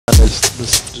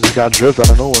this just got drift out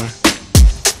of nowhere.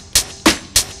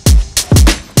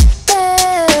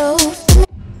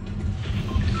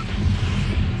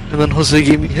 And then Jose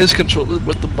gave me his controller,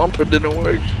 but the bumper didn't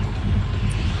work.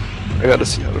 I gotta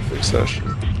see how to fix that shit.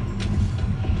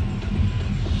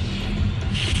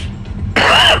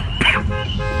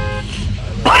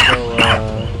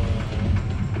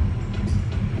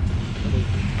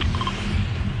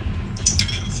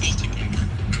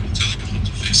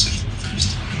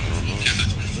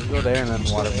 Go there and then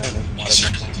water vent.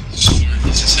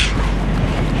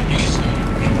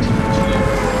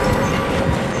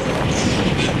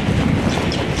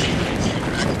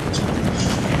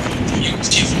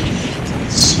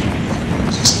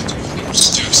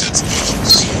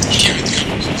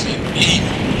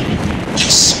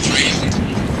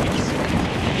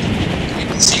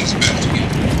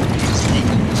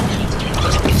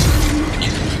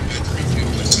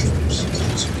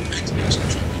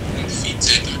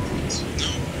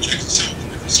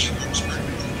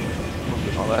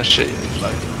 All that shit,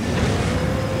 like,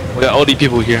 we got OD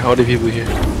people here, OD people here.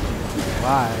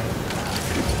 Why?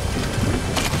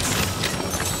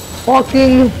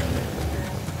 Fucking.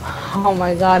 Oh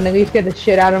my god, nigga, you scared the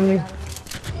shit out of me.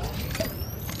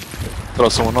 Throw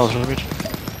someone else, let me.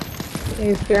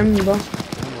 You scared me, bro. I'm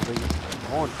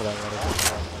going for that water.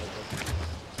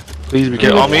 Please be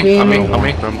careful. On me, on me, on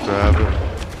me. Them to have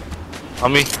it.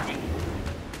 On me.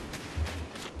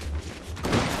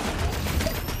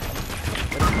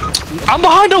 I'm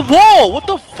behind the wall! What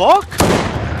the fuck?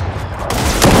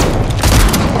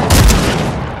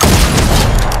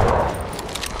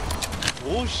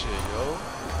 Bullshit, yo.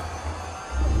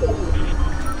 Let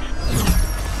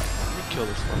me kill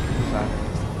this fucking assassin.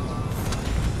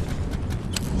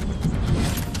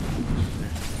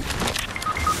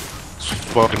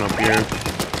 Fucking up here.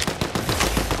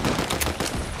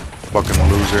 Fucking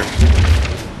loser.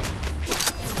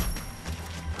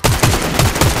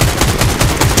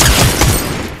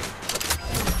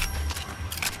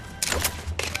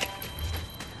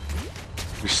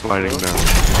 He's sliding down.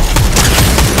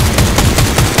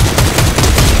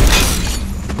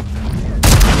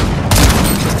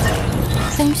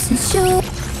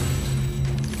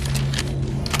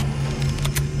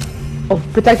 Oh,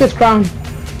 protect his crown.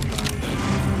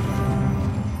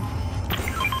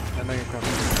 I know you're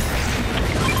coming.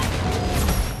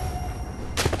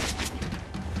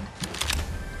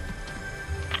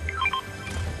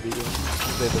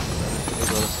 Say this. They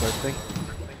go to start thing.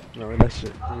 No, that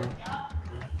shit.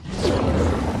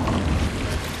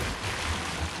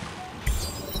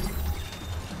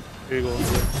 Here you go.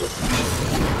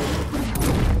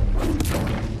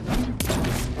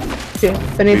 Shit,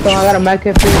 Fenito, I got a med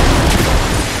kit for you.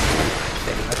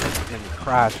 Damn, that thing's gonna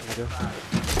crash, nigga.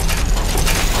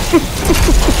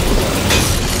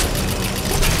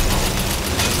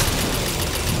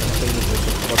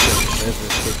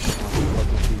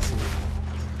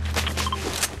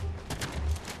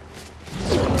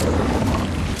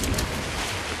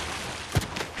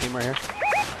 Team right here.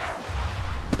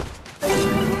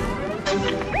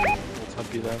 Let's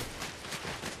help you there.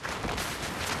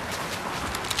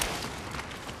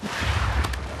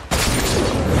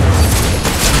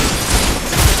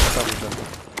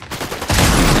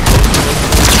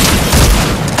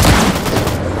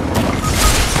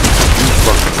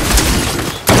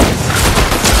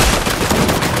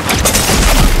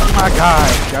 Oh my god,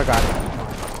 y'all got it.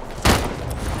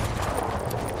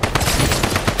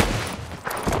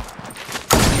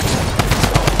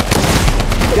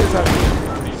 Get us out of here.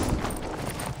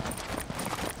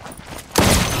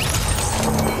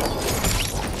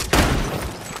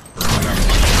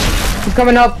 He's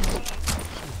coming up.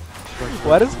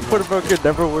 Why does Puerto Broker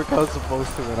never work how it's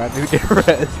supposed to when I do get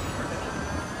res?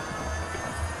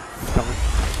 He's coming.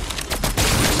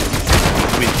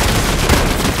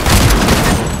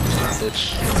 Bitch.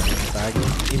 Faggot.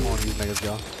 Emo on these niggas,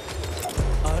 y'all.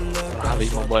 I don't have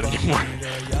emo blood anymore.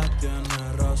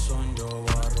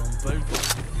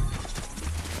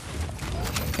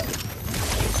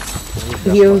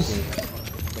 Heals.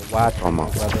 The watch on my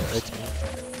brother. Xmen.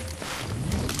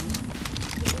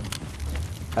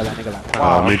 That nigga like,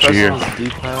 I'll meet you here.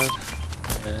 D-pad.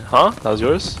 Huh? That was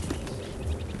yours?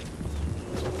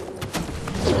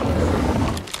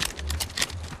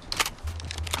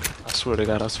 I swear to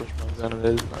God, I switched my gun and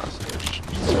it is not switched.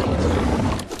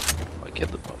 I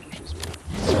get the publishers.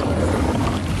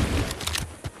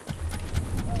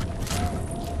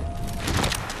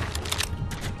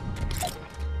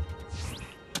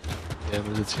 Yeah,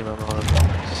 there's a team on the hard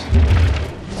box.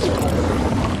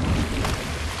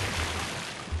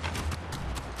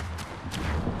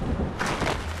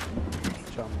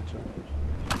 chill, man, chill.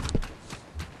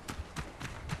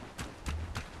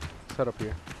 set up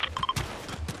here.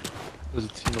 There's a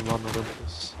team of on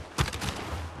Olympus.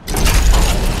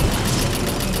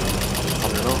 I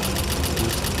don't know.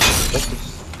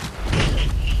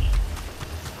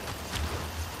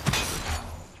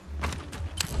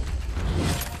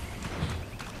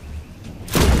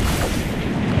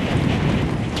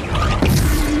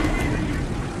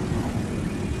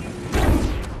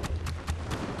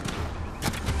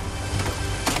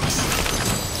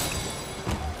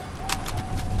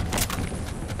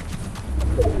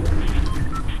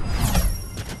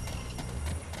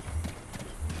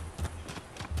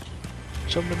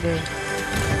 Jump in there.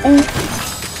 Ooh.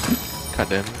 God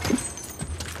damn it.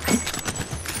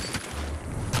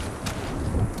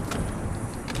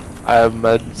 I have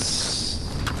meds.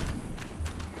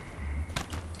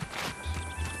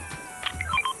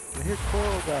 I hear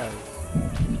coral guys.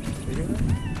 You hear that?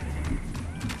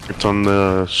 It's on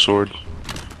the sword.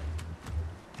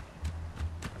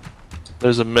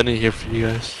 There's a mini here for you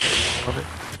guys. On it.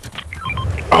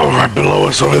 Oh, right below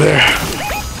us over there.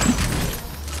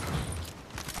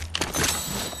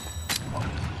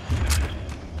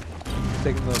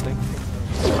 Taking the thing.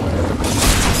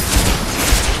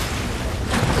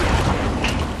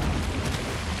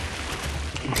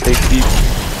 Take deep.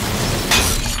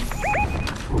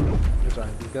 It's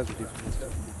alright, these guys are deep from this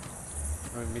stuff.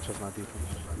 I mean, Micha's not deep from this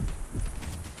stuff.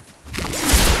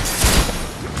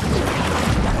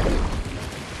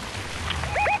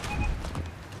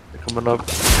 They're coming up.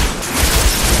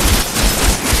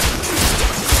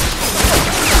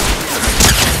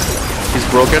 He's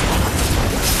broken.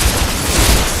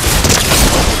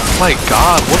 Oh my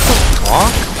god, what the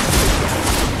fuck?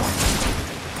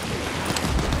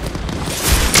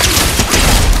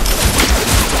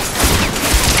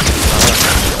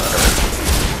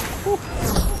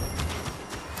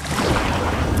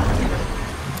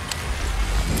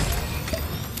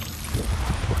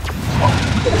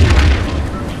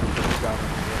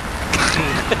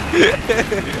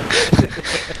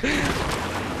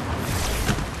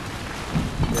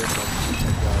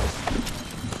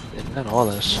 And all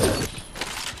that shit.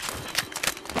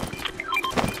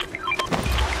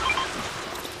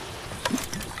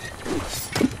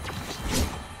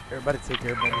 Everybody take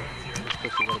care, buddy. Let's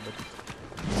push a little bit.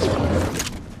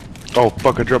 Oh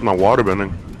fuck! I dropped my water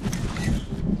bending.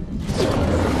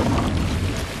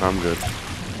 I'm good.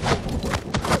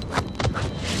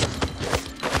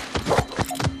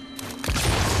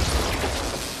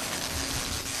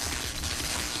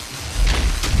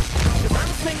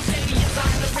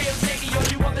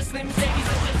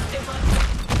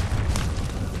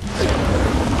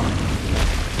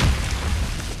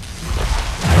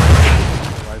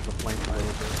 Why is the flame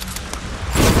lighted there?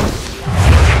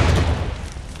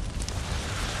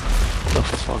 Shut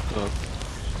the fuck up.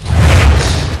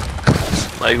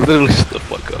 Like, literally shut the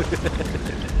fuck up.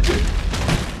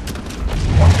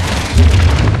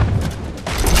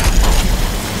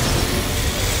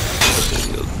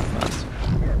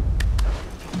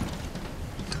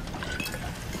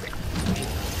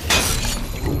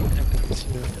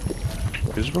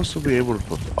 You're supposed to be able to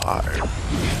put fire.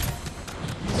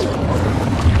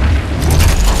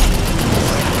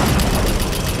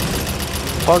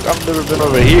 Fuck, I've never been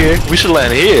over here. We should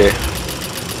land here.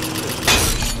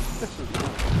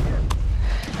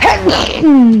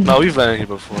 No, we've landed here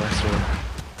before, I swear.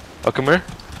 Oh, come here.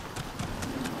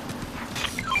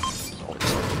 Oh,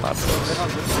 it's not close.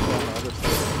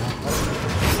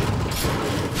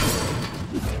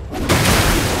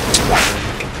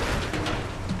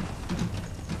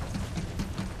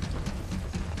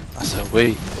 I said,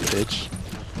 wait, bitch.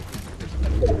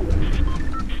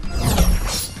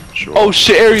 Sure. Oh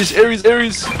shit, Ares, Ares,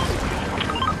 Ares!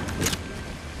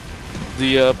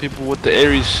 The people with the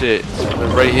Ares shit. They're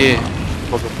right here.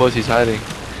 Fucking pussy's hiding.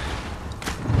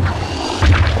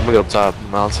 I'm gonna get up top of the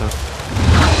mountain.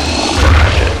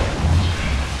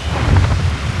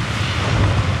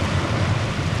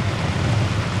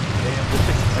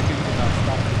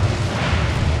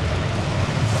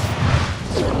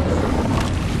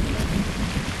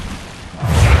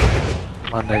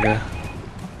 Come on, nigga.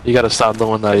 You gotta stop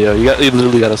doing that, yo. You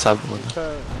literally gotta stop doing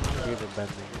that.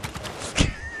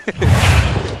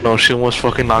 No, she almost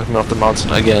fucking knocked me off the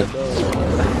mountain again.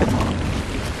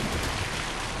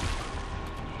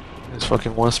 It's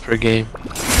fucking once per game.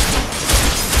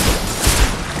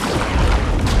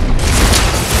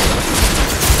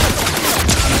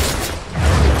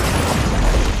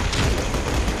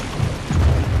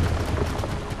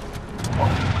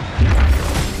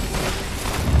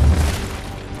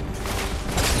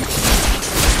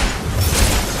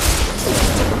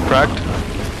 Cracked.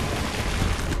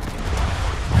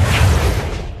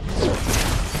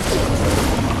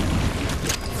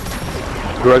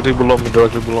 Directly below me,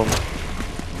 directly below me.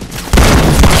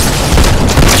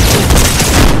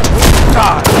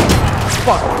 God!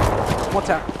 Fuck! One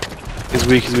tap. He's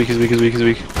weak, he's weak, he's weak, he's weak, he's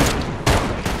weak.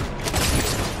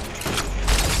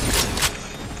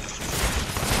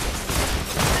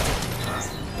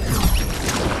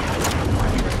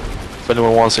 If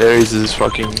anyone wants Ares, is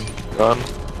fucking gun.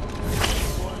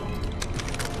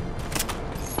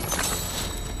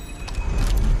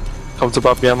 Come to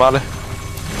Papi Amale.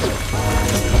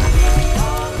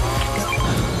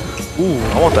 Ooh,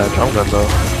 I want that drum gun though.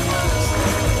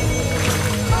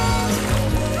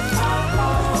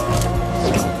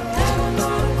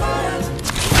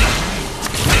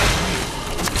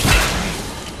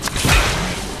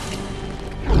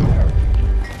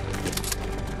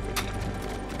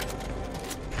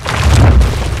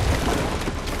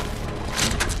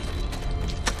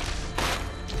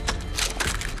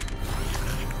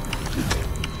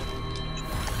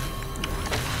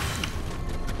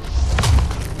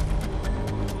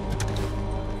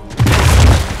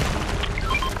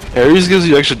 Ares gives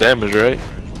you extra damage, right?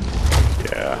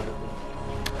 Yeah.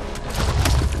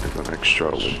 An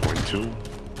extra 1.2.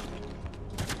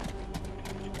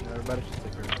 Everybody should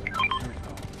take her.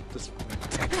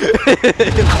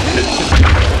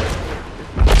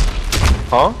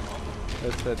 Huh? I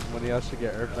said when else should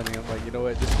get airplaning, I'm like, you know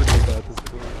what, just put me out this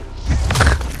point.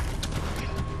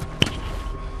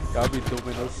 Gotta be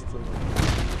doing us too.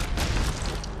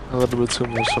 A little bit too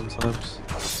much sometimes.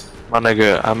 My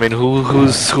nigga, I mean,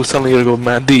 who's telling you to go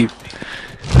mad deep?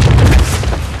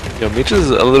 Yo, Micha's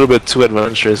a little bit too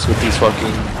adventurous with these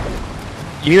fucking.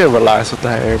 You need to relax with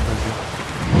that airplane.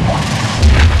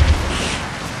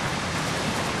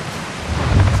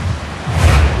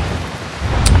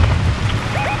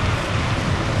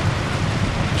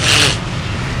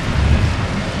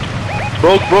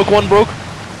 Broke one, broke.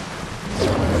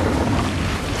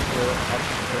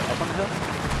 Up on the hill?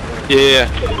 Yeah.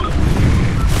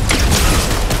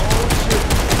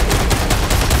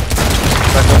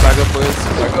 Back up, boys.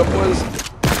 Back up, boys.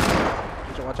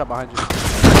 Watch out behind you.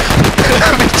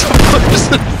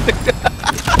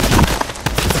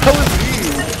 That was me.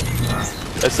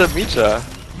 I said micha.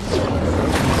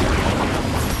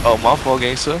 Oh, my fault,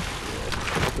 gangster.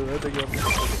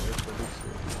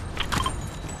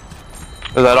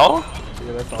 Is that all?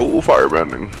 Yeah, that's all. Oh,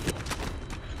 firebending.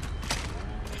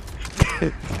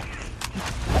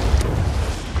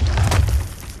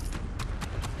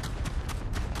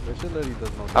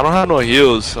 I don't have no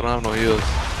heals. I don't have no heals.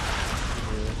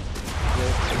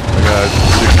 I got 6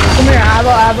 minutes. Come here, I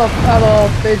have a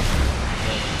fish.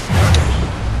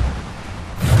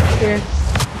 Here.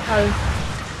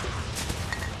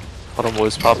 Hold on,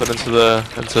 boys. Pop it into the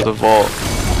vault.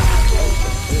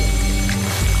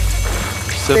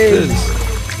 Sip this.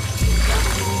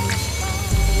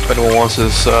 If anyone wants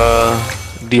this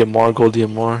DMR, gold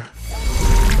DMR.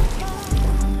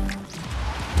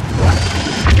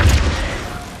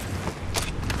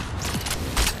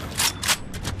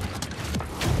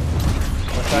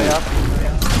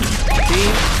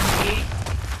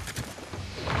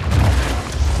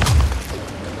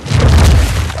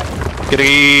 Get it!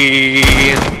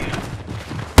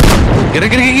 Get it!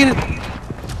 Get it! Get it!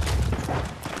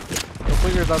 No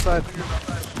fingers outside.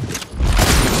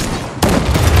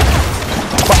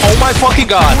 Oh my fucking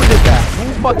god! Who did that? Who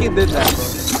fucking did that, bro?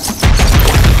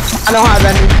 I don't have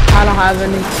any. I don't have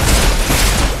any.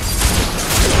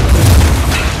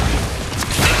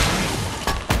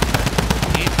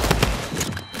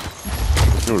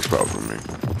 It was probably me.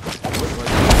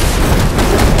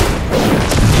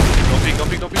 Go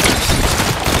peek, go peek.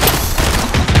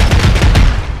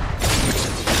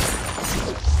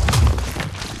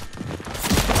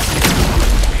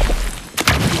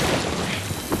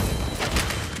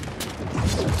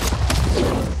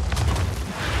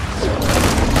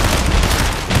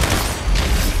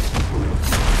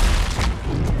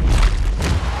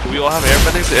 Do we all have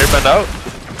airbendings to airbend out?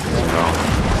 No.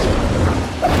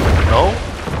 No?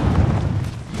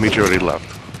 Micha already left.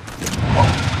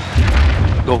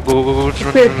 Go. Run.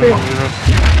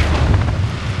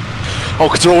 Oh,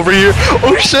 cause they're over here.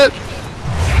 Oh shit!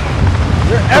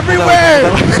 They're everywhere!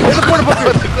 In the porta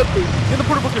bucket! In the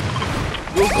porta bucket!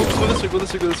 Go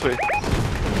this way.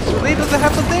 Lee doesn't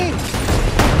have the thing!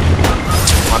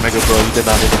 My nigga, bro, you did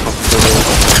not need to fucking kill him.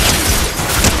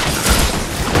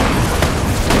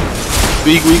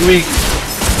 Weak.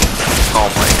 Oh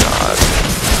my god.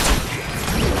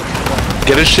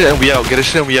 Get his shit and we out.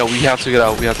 We have to get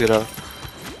out.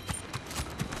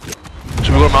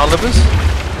 Should we go to Mount Olympus?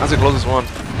 That's the closest one.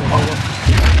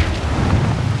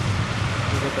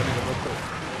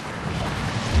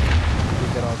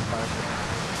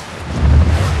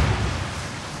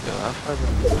 Yeah, I find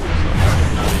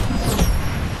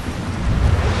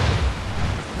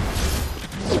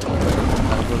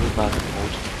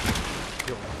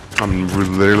I'm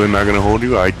literally not gonna hold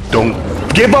you. I don't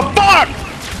give a fuck!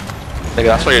 Nigga,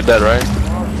 that's why you're dead, right?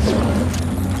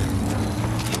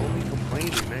 Don't be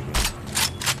complaining, nigga.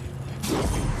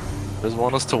 Just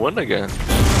want us to win again.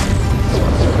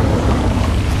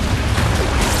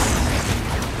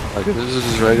 Like, this is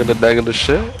just regular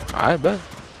shit? I bet.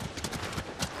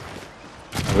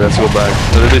 Let's go back.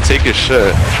 Did they take his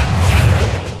shit?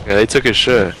 Yeah, they took his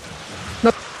shit.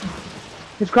 No.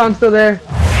 His crown's still there.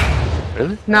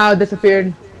 Really? Now it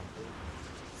disappeared.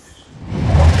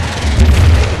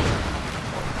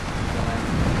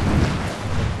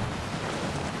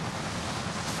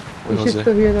 Wait, His shit's Jose.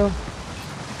 still here though.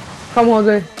 Come,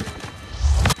 Jose.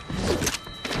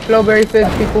 Flowberry fizz,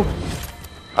 people.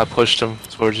 I pushed him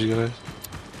towards you guys.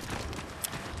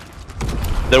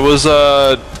 There was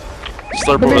a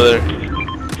slurp over there.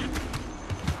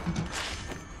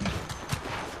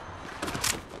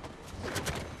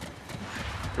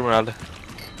 Come on, Ale.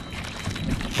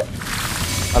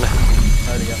 Ale.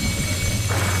 Already got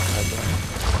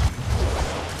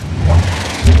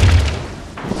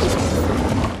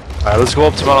Alright, let's go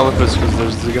up to Mount Olympus because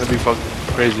there's gonna be fucking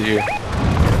crazy here.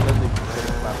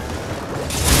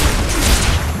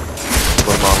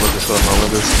 Go to Mount Olympus, go to Mount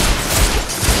Olympus.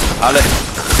 Ale.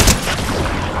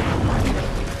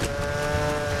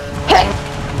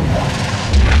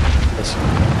 Yes.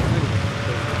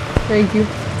 Thank you.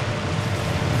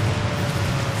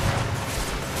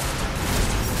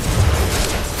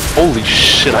 Holy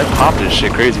shit, I popped this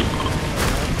shit crazy.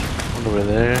 One over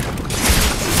there.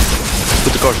 To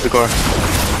the car, to the car.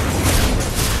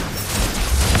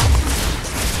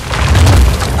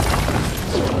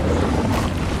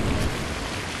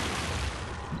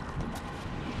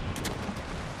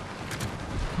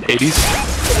 '80s.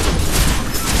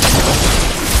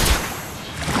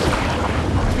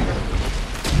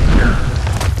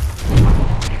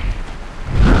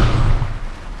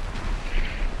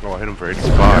 Oh, I hit him for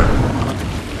 85.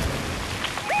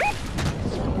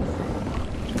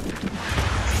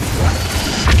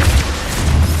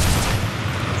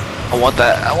 I want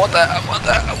that, I want that, I want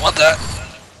that, I want that.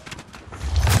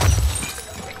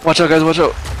 Watch out guys, watch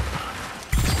out.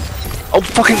 Oh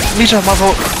fucking micha, my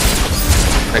fault.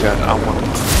 I got it, I want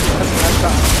it.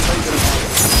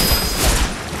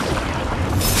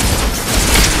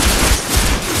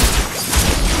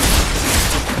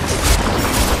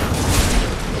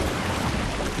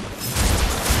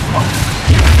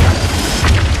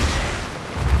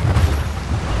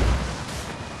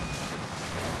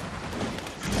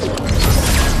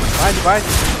 Behind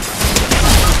you.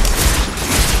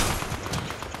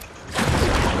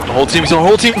 The whole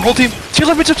team, whole team. To your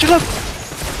left, micha, to your left.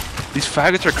 These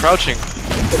faggots are crouching.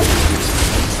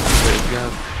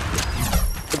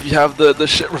 If you have the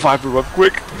shit reviver up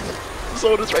quick.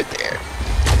 Soda's right there.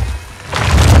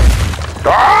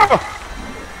 Ah!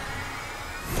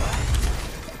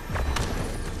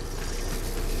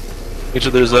 Make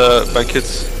sure there's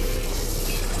medkits.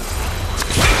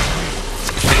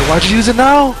 Why'd you use it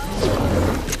now?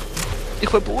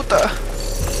 Hijo de puta.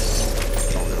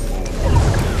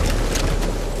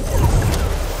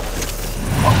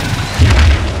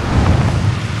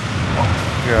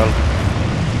 Here,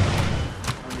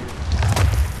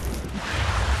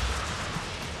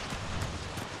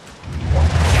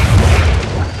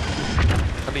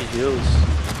 I need heals.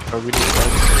 Or we need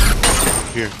heals.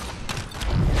 Here.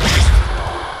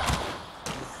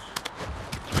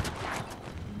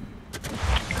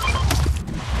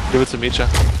 Give it to micha.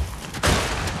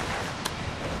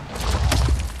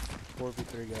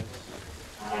 4v3 guys.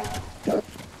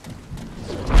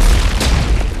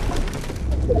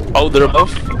 Oh, they're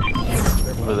above?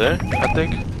 Over there, I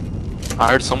think.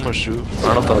 I heard someone shoot. I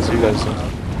don't know if that was you guys. So.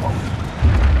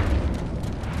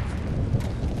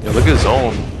 Yeah, look at his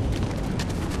own.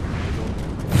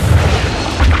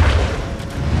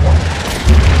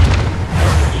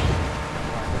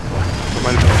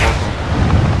 Somebody's gonna walk on.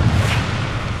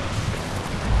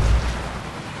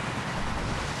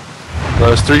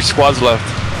 There's 3 squads left.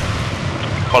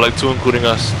 Oh, like 2 including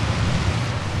us.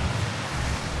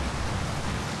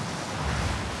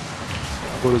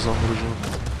 Go to zone, go to zone.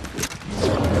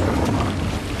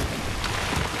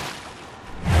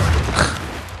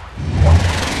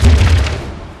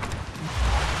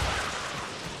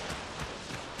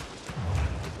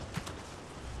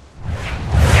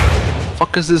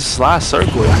 Fuck is this last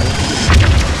circle?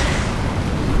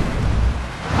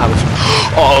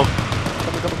 Uh-oh.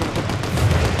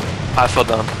 I fell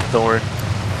down, don't worry.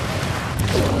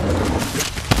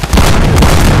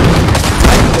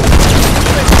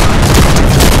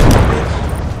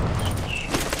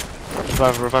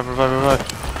 revive.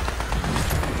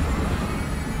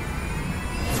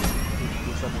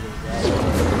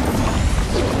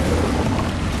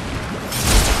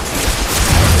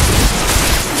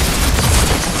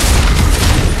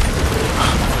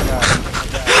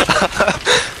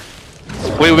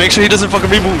 Wait, make sure he doesn't fucking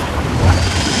reboot.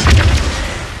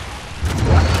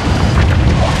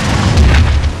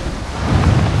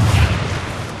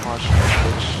 Watch this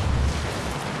bitch.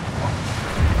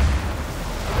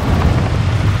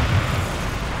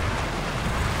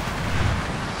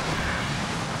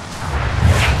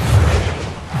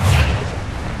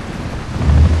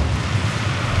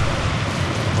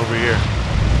 Over here.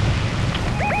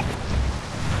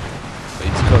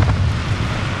 It's cooked.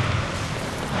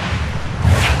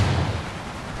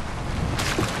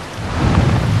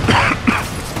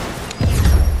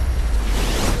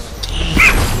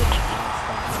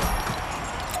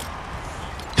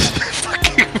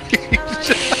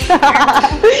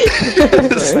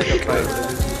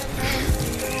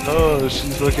 Oh,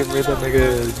 she's looking at that nigga.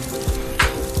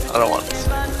 I don't want this.